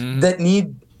way that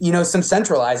need, some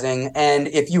centralizing. And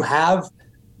if you have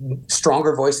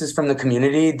stronger voices from the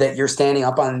community that you're standing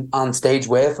up on stage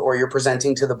with, or you're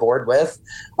presenting to the board with,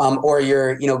 or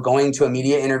you're, going to a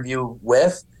media interview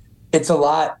with, it's a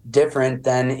lot different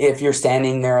than if you're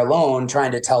standing there alone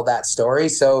trying to tell that story.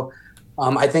 So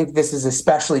I think this is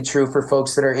especially true for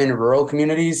folks that are in rural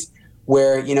communities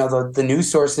where, the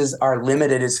news sources are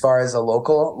limited as far as a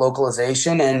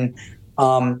localization.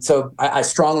 And so I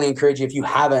strongly encourage you, if you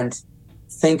haven't,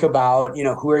 think about,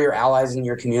 who are your allies in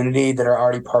your community that are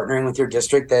already partnering with your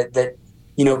district that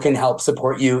can help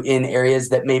support you in areas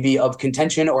that may be of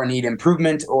contention or need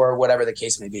improvement or whatever the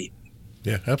case may be.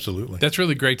 Yeah, absolutely. That's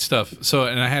really great stuff. So,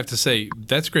 and I have to say,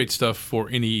 that's great stuff for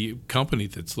any company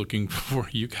that's looking for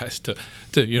you guys to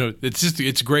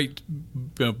it's great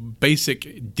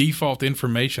basic default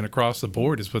information across the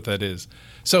board is what that is.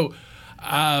 So,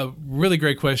 really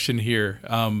great question here.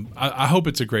 I hope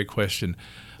it's a great question.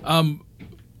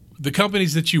 The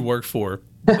companies that you work for,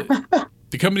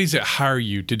 the companies that hire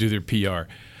you to do their PR,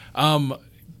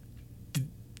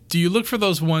 do you look for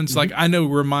those ones? Like, I know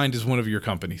Remind is one of your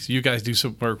companies. You guys do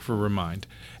some work for Remind.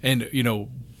 And,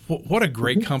 what a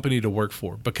great company to work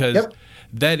for, because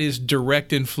that is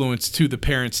direct influence to the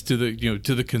parents, to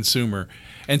the consumer.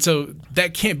 And so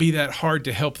that can't be that hard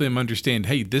to help them understand,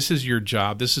 hey, this is your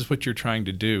job. This is what you're trying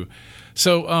to do.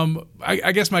 So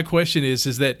I guess my question is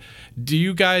that do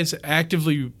you guys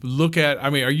actively look at,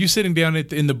 are you sitting down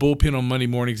in the bullpen on Monday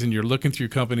mornings and you're looking through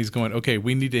companies going, okay,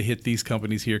 we need to hit these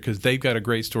companies here because they've got a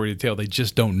great story to tell. They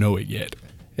just don't know it yet.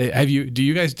 Do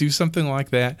you guys do something like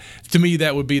that? To me,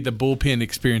 that would be the bullpen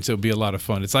experience. It would be a lot of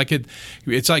fun. It's like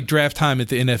draft time at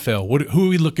the NFL. Who are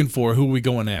we looking for? Who are we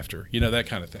going after? That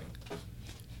kind of thing.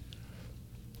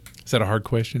 Is that a hard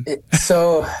question? It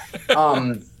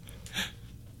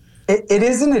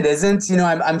is and it isn't.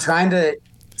 I'm trying to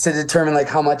determine like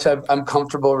how much I'm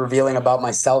comfortable revealing about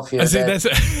myself here. That's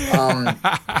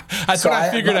what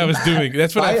I figured I was doing.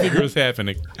 That's what I figured was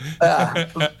happening.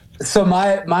 So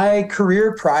my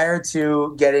career prior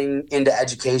to getting into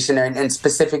education and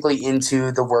specifically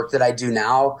into the work that I do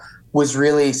now was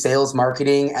really sales,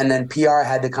 marketing, and then PR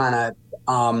had to kind of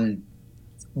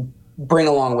bring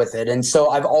along with it. And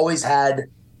so I've always had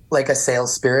like a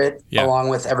sales spirit along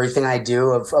with everything I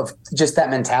do of just that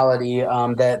mentality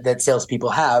that salespeople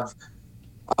have.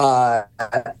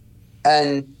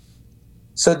 And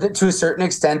so to a certain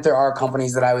extent, there are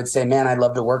companies that I would say, man, I'd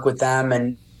love to work with them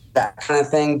and that kind of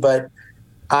thing. But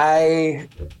I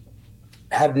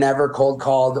have never cold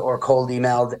called or cold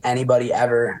emailed anybody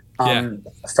ever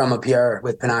from a PR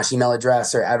with Panache email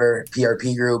address or ever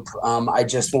PRP group. I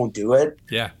just won't do it.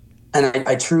 Yeah. And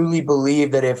I truly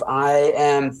believe that if I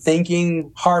am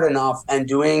thinking hard enough and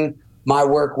doing my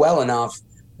work well enough,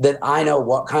 that I know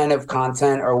what kind of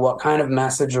content or what kind of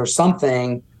message or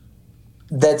something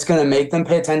that's going to make them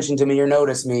pay attention to me or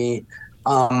notice me.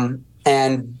 And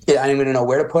I'm going to know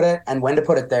where to put it and when to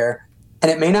put it there.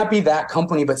 And it may not be that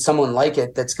company, but someone like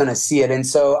it that's going to see it. And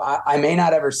so I may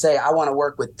not ever say, I want to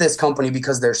work with this company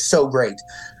because they're so great.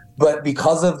 But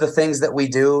because of the things that we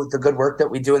do, the good work that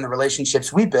we do and the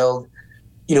relationships we build,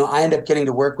 I end up getting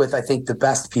to work with, I think, the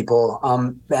best people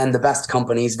and the best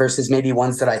companies versus maybe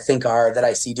ones that I think that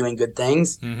I see doing good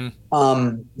things.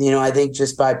 Mm-hmm. I think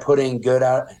just by putting good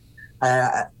out,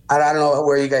 I don't know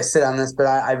where you guys sit on this, but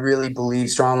I really believe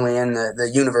strongly in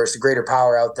the universe, the greater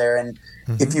power out there. And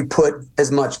if you put as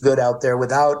much good out there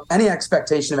without any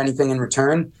expectation of anything in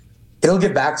return, it'll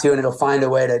get back to you and it'll find a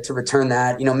way to return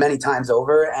that, many times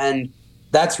over. And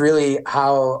that's really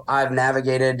how I've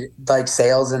navigated like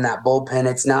sales in that bullpen.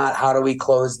 It's not how do we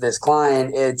close this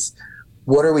client? It's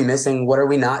what are we missing? What are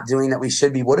we not doing that we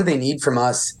should be? What do they need from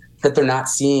us that they're not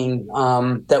seeing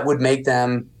that would make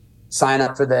them sign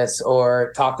up for this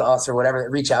or talk to us or whatever,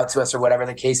 reach out to us or whatever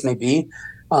the case may be.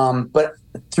 But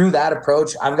through that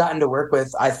approach, I've gotten to work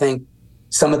with, I think,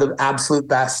 some of the absolute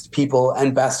best people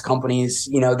and best companies,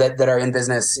 that are in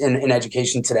business in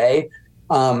education today.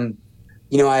 I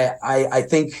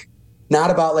think not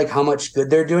about like how much good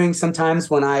they're doing sometimes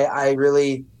when I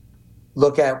really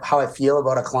look at how I feel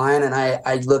about a client and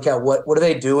I look at what do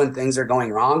they do when things are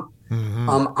going wrong.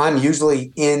 Mm-hmm. I'm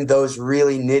usually in those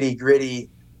really nitty gritty,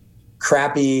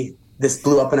 crappy, this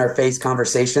blew up in our face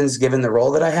conversations given the role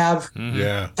that I have. Mm-hmm.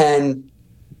 Yeah. And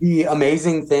the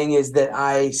amazing thing is that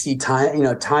I see time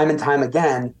and time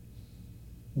again,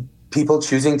 people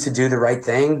choosing to do the right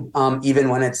thing, even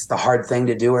when it's the hard thing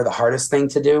to do or the hardest thing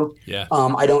to do. Yeah.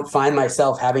 I don't find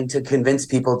myself having to convince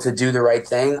people to do the right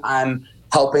thing. I'm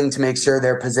helping to make sure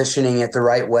they're positioning it the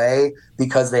right way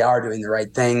because they are doing the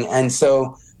right thing. And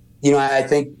so, I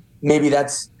think maybe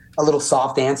that's a little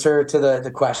soft answer to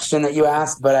the question that you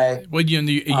asked, but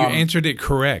you answered it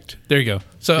correct. There you go.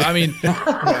 So, I mean,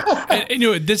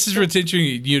 and this is what's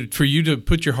interesting, for you to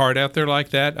put your heart out there like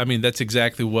that. I mean, that's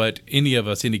exactly what any of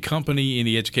us, any company,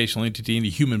 any educational entity, any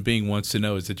human being wants to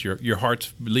know, is that your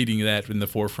heart's leading that in the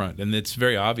forefront. And it's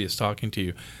very obvious talking to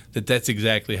you that's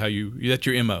exactly how that's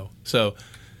your MO. So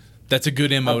that's a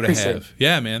good MO to have.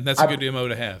 Yeah, man, that's a good MO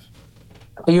to have.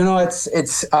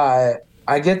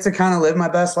 I get to kind of live my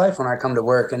best life when I come to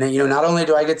work. And then, not only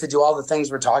do I get to do all the things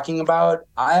we're talking about,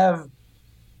 I have,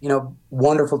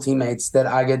 wonderful teammates that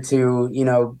I get to,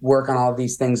 work on all of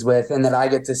these things with, and that I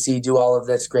get to see do all of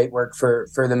this great work for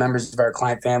the members of our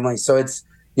client family. So it's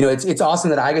awesome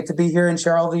that I get to be here and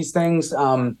share all these things.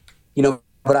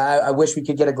 But I wish we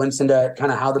could get a glimpse into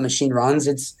kind of how the machine runs.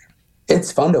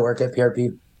 It's fun to work at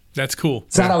PRP. That's cool.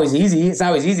 It's not always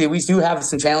easy. We do have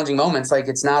some challenging moments. Like,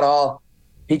 it's not all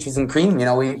peaches and cream.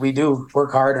 We do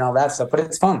work hard and all that stuff, but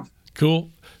it's fun.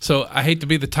 Cool. So I hate to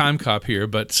be the time cop here,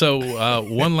 but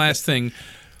one last thing.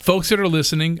 Folks that are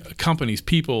listening, companies,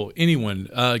 people, anyone,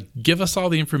 give us all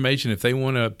the information if they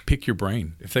want to pick your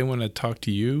brain, if they want to talk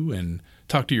to you and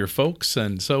talk to your folks.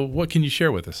 And so what can you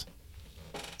share with us?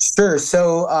 Sure.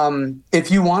 So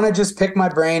if you want to just pick my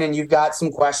brain and you've got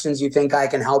some questions you think I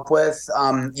can help with,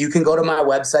 you can go to my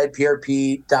website,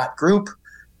 prp.group.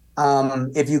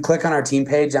 If you click on our team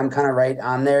page, I'm kind of right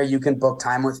on there. You can book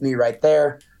time with me right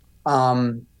there.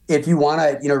 If you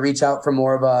want to, reach out for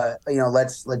more of a,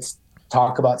 let's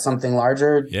talk about something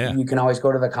larger. Yeah. You can always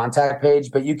go to the contact page,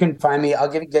 but you can find me. I'll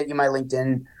get you my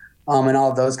LinkedIn, and all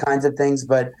of those kinds of things.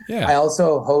 But yeah. I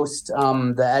also host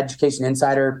the Education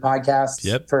Insider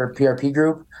podcast for PRP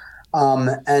Group.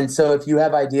 And so if you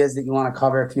have ideas that you want to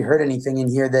cover, if you heard anything in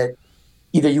here that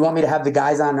either you want me to have the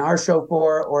guys on our show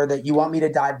for, or that you want me to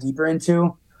dive deeper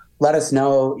into, let us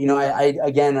know.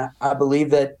 I believe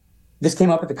that this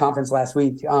came up at the conference last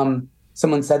week.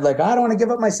 Someone said, I don't want to give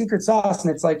up my secret sauce.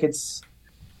 And it's like,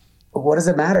 what does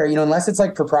it matter? Unless it's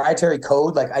like proprietary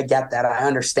code, I get that. I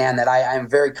understand that. I'm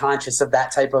very conscious of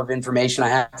that type of information. I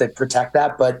have to protect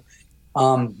that. But,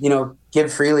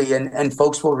 give freely, and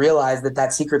folks will realize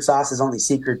that secret sauce is only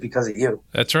secret because of you.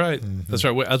 That's right. Mm-hmm. That's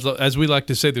right. As we like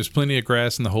to say, there's plenty of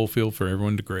grass in the whole field for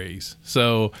everyone to graze.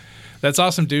 So that's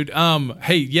awesome, dude.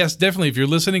 Hey, yes, definitely. If you're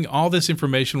listening, all this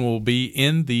information will be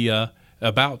in the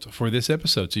about for this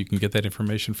episode, so you can get that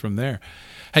information from there.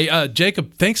 Hey,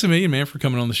 Jacob, thanks a million, man, for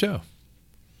coming on the show.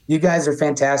 You guys are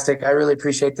fantastic. I really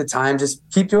appreciate the time. Just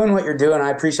keep doing what you're doing. I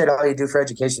appreciate all you do for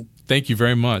education. Thank you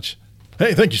very much.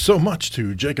 Hey, thank you so much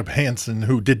to Jacob Hanson,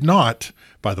 who did not,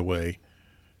 by the way,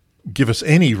 give us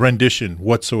any rendition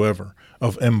whatsoever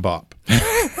of Mbop.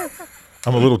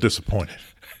 I'm a little disappointed.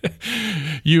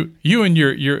 You and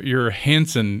your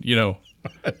Hanson,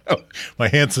 my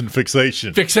Hanson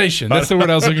fixation. Fixation. That's the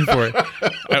word I was looking for.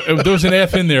 There was an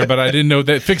F in there, but I didn't know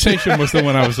that fixation was the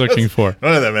one I was looking for.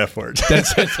 None of them F words.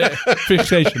 That's it.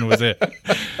 Fixation was it.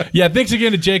 Yeah, thanks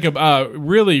again to Jacob.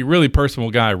 Really, really personal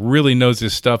guy. Really knows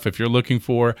his stuff. If you're looking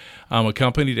for a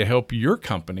company to help your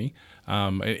company,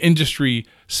 an industry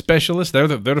specialist, they're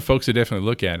the folks to definitely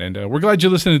look at. And we're glad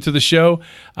you're listening to the show.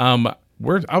 I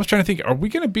was trying to think, are we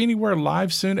going to be anywhere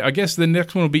live soon? I guess the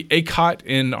next one will be ACOT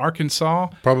in Arkansas.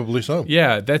 Probably so.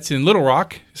 Yeah, that's in Little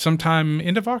Rock sometime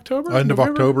end of October? End of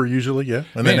October, usually, yeah.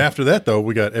 And then after that, though,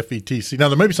 we got FETC. Now,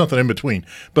 there may be something in between,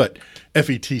 but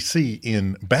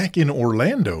FETC back in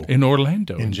Orlando.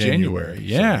 In January.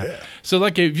 Yeah. So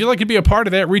if you'd like to be a part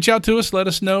of that, reach out to us. Let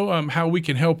us know how we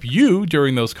can help you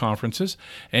during those conferences.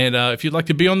 And if you'd like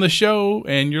to be on the show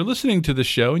and you're listening to the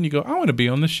show and you go, I want to be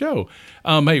on the show,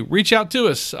 hey, reach out to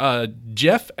us,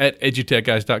 Jeff at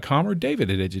edutechguys.com or David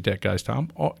at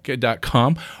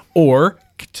edutechguys.com or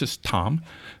just Tom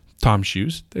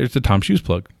Shoes. There's the Tom Shoes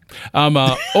plug.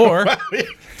 Or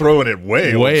throwing it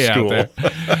way out there.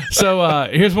 So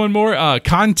here's one more.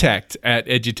 Contact at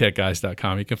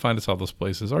edutechguys.com. You can find us all those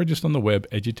places, or just on the web,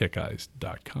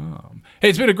 edutechguys.com. Hey,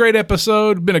 it's been a great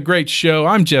episode. Been a great show.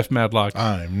 I'm Jeff Madlock.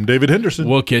 I'm David Henderson.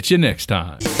 We'll catch you next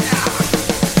time.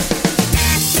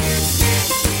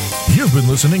 You've been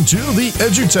listening to the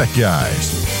EduTech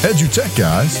Guys.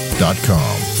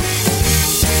 edutechguys.com.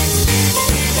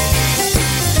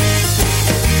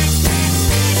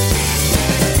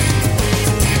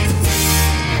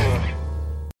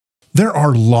 There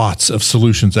are lots of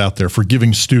solutions out there for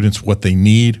giving students what they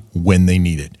need when they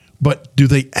need it. But do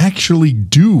they actually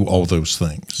do all those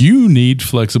things? You need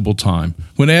flexible time.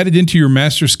 When added into your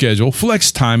master schedule,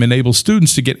 Flex Time enables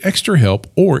students to get extra help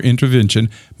or intervention,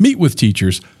 meet with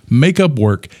teachers, make up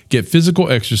work, get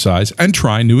physical exercise, and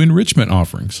try new enrichment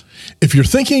offerings. If you're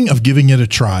thinking of giving it a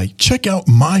try, check out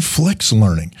My Flex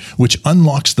Learning, which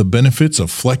unlocks the benefits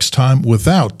of flex time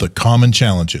without the common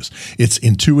challenges. Its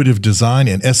intuitive design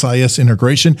and SIS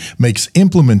integration makes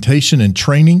implementation and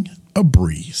training a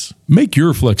breeze. Make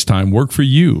your flex time work for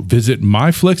you. Visit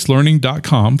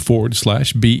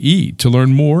myflexlearning.com/BE to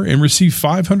learn more and receive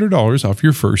 $500 off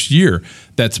your first year.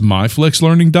 That's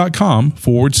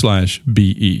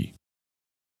myflexlearning.com/BE.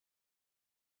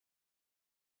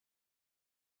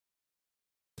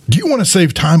 Do you want to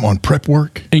save time on prep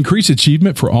work? Increase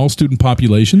achievement for all student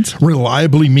populations?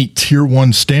 Reliably meet Tier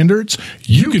 1 standards?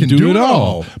 You can do it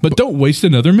all, but don't waste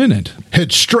another minute.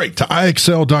 Head straight to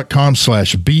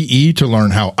IXL.com/BE to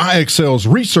learn how IXL's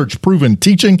research-proven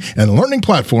teaching and learning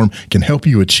platform can help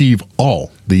you achieve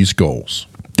all these goals.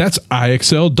 That's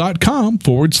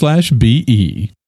IXL.com/BE.